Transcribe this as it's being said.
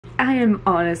I am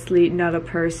honestly not a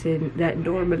person that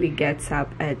normally gets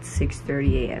up at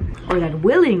 6:30 a.m. or that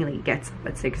willingly gets up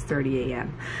at 6:30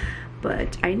 a.m.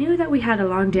 But I knew that we had a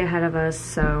long day ahead of us,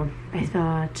 so I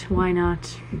thought, why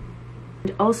not?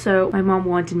 And also, my mom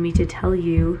wanted me to tell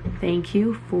you thank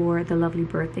you for the lovely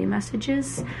birthday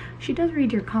messages. She does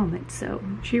read your comments, so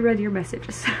she read your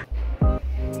messages.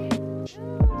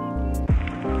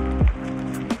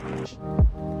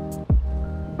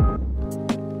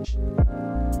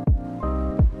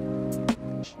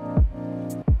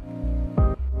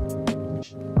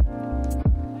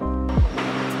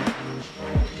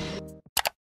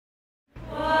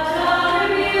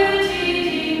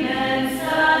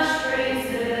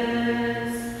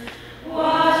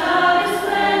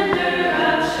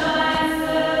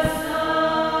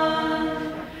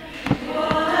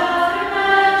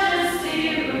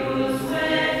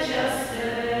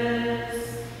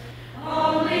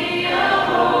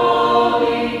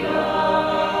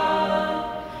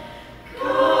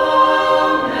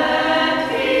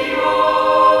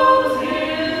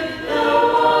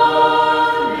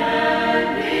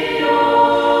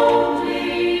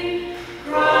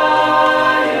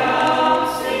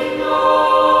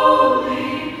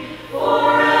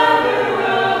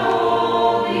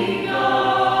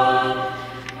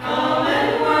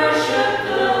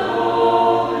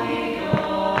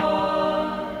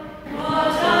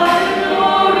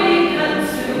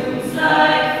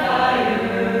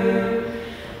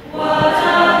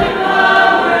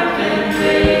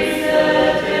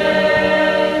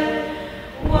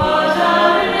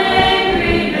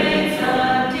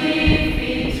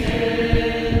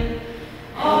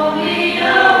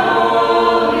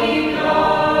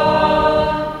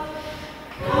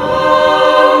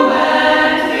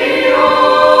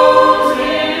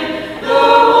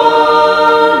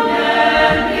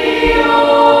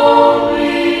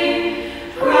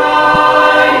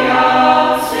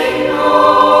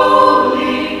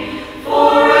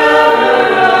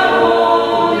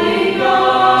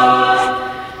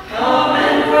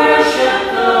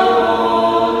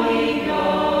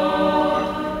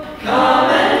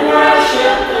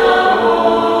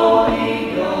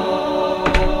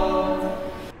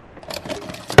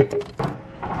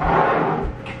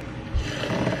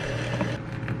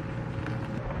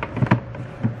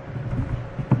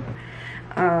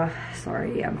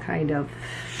 Sorry, I'm kind of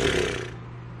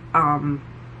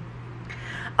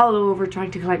all over trying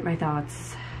to collect my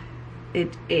thoughts.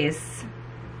 It is,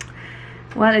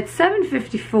 well, it's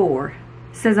 7:54,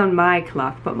 says on my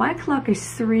clock, but my clock is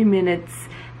 3 minutes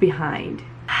behind.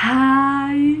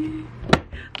 Hi,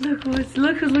 look who's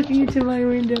looking into my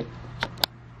window.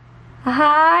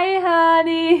 Hi,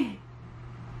 honey.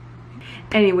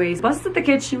 Anyways, bus at the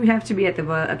kitchen. We have to be at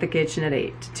the kitchen at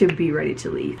 8 to be ready to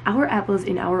leave. Our apples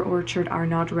in our orchard are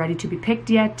not ready to be picked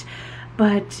yet,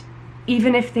 but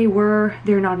even if they were,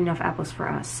 they're not enough apples for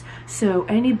us. So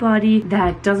anybody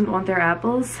that doesn't want their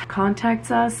apples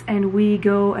contacts us and we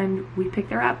go and we pick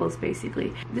their apples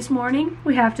basically. This morning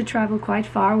we have to travel quite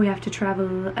far. We have to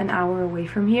travel an hour away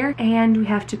from here and we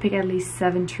have to pick at least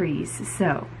 7 trees.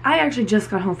 So I actually just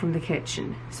got home from the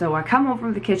kitchen. So I come home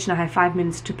from the kitchen, I have 5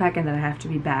 minutes to pack and then I have to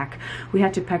be back. We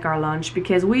had to pack our lunch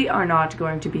because we are not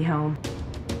going to be home.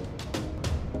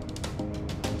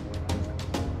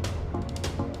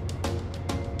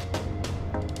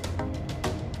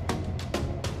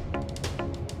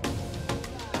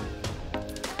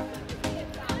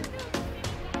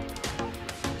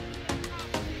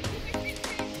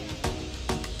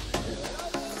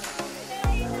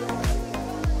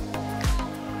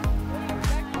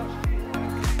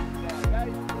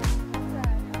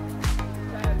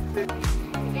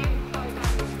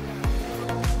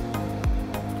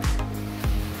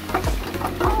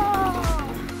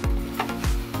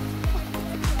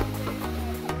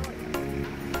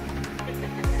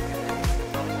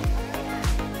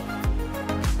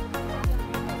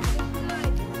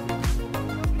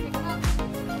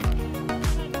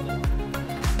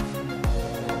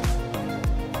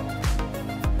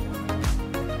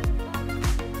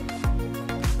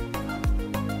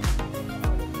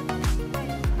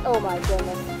 Oh my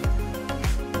goodness.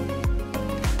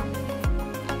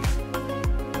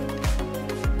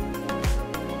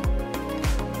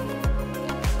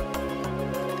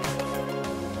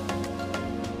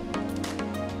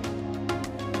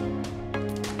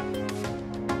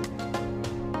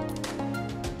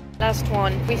 Last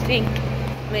one, we think,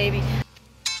 maybe.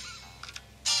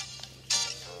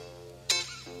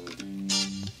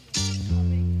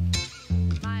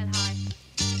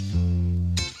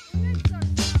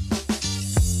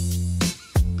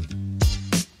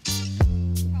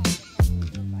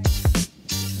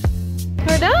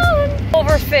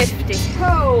 over 50.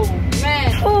 Oh,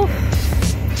 man. Oh.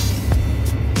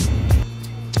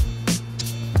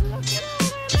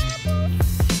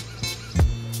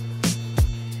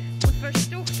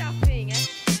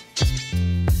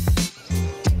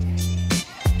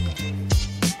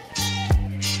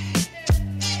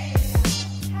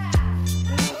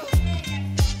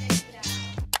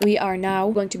 We are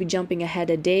now going to be jumping ahead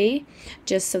a day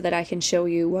just so that I can show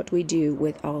you what we do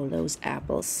with all those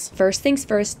apples. First things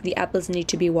first, the apples need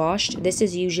to be washed. This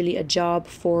is usually a job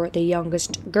for the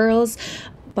youngest girls,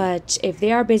 but if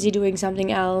they are busy doing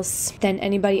something else, then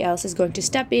anybody else is going to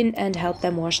step in and help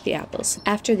them wash the apples.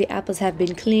 After the apples have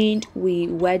been cleaned, we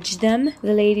wedge them.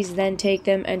 The ladies then take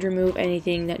them and remove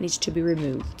anything that needs to be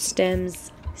removed.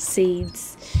 Stems,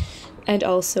 seeds, and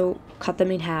also cut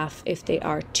them in half if they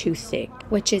are too thick,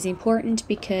 which is important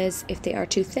because if they are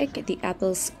too thick, the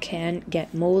apples can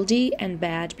get moldy and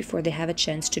bad before they have a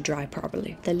chance to dry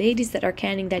properly. The ladies that are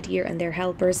canning that year and their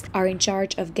helpers are in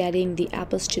charge of getting the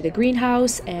apples to the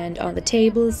greenhouse and on the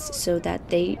tables so that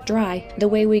they dry. The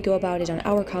way we go about it on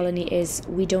our colony is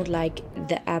we don't like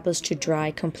the apples to dry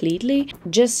completely,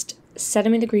 just set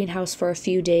them in the greenhouse for a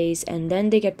few days and then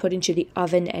they get put into the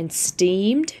oven and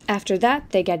steamed. After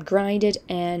that they get grinded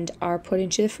and are put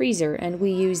into the freezer, and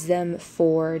we use them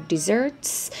for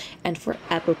desserts and for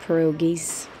apple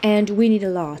pierogies. And we need a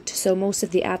lot, so most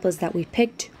of the apples that we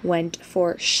picked went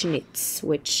for schnitz,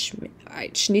 which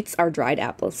schnitz are dried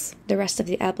apples. The rest of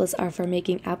the apples are for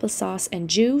making applesauce and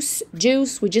juice.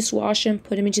 Juice, we just wash them,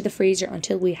 put them into the freezer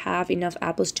until we have enough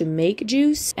apples to make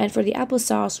juice. And for the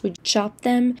applesauce, we chop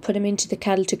them, put them into the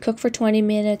kettle to cook for 20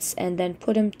 minutes, and then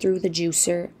put them through the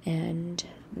juicer, and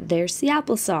there's the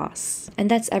applesauce. And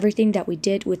that's everything that we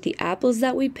did with the apples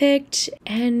that we picked,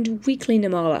 and we cleaned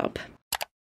them all up.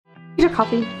 Your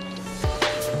coffee.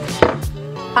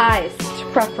 Iced,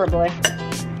 preferably.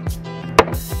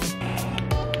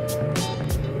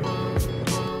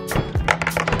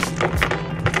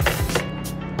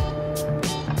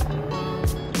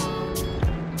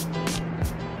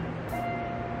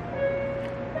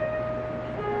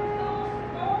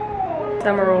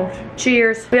 Summer rolls.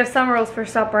 Cheers. We have summer rolls for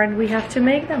supper and we have to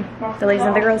make them. The ladies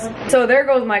and the girls. So there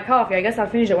goes my coffee. I guess I'll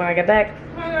finish it when I get back.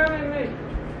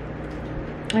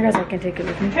 I guess I can take it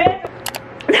with me.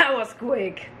 That was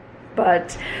quick.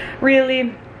 But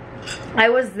really, I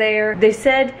was there. They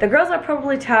said the girls are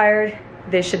probably tired.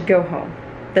 They should go home.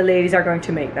 The ladies are going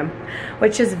to make them,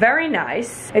 which is very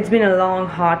nice. It's been a long,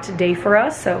 hot day for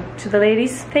us. So to the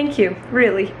ladies, thank you.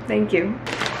 Really, thank you.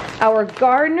 Our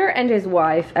gardener and his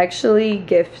wife actually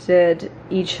gifted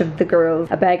each of the girls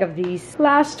a bag of these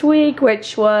last week,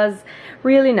 which was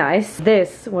really nice.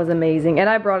 This was amazing, and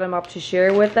I brought them up to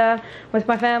share with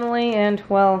my family, and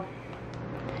well,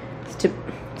 it's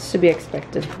to be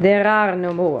expected. There are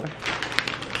no more.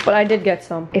 But I did get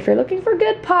some. If you're looking for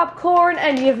good popcorn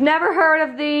and you've never heard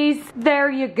of these, there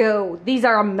you go. These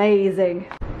are amazing.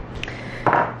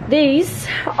 These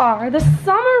are the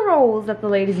summer rolls that the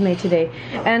ladies made today.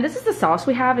 And this is the sauce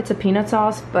we have. It's a peanut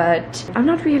sauce, but I'm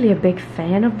not really a big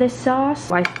fan of this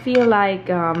sauce. I feel like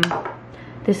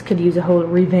this could use a whole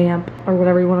revamp or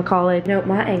whatever you want to call it. You know,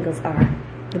 my angles are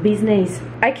the bee's knees.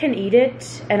 I can eat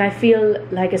it, and I feel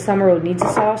like a summer roll needs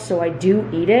a sauce, so I do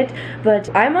eat it. But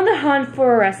I'm on the hunt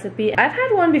for a recipe. I've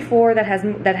had one before that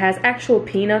has actual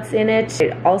peanuts in it.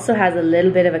 It also has a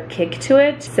little bit of a kick to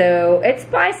it, so it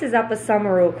spices up a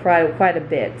summer roll quite a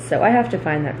bit. So I have to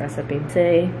find that recipe.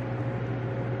 Say,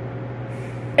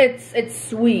 it's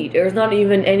sweet. There's not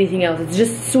even anything else. It's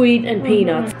just sweet and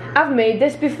peanuts. I've made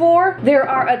this before. There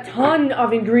are a ton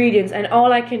of ingredients and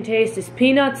all I can taste is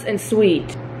peanuts and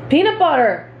sweet. Peanut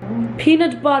butter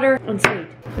and sweet.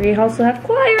 We also have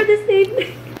choir this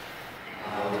evening.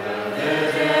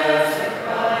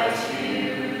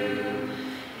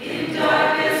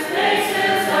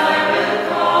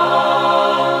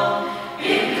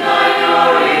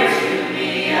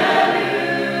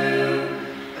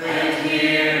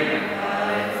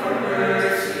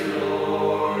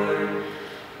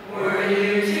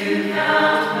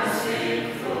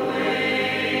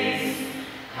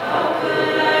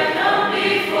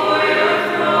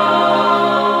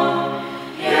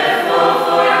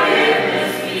 For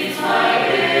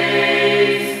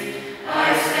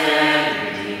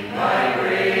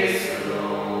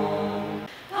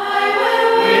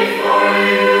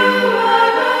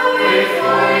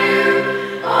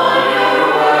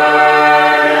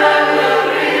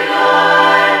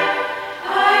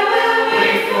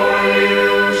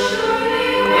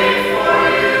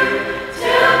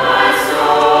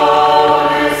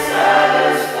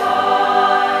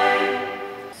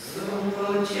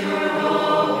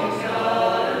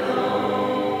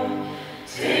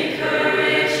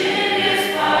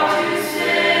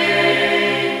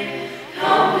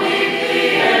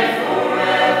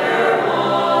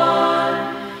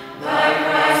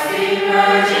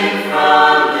Christ.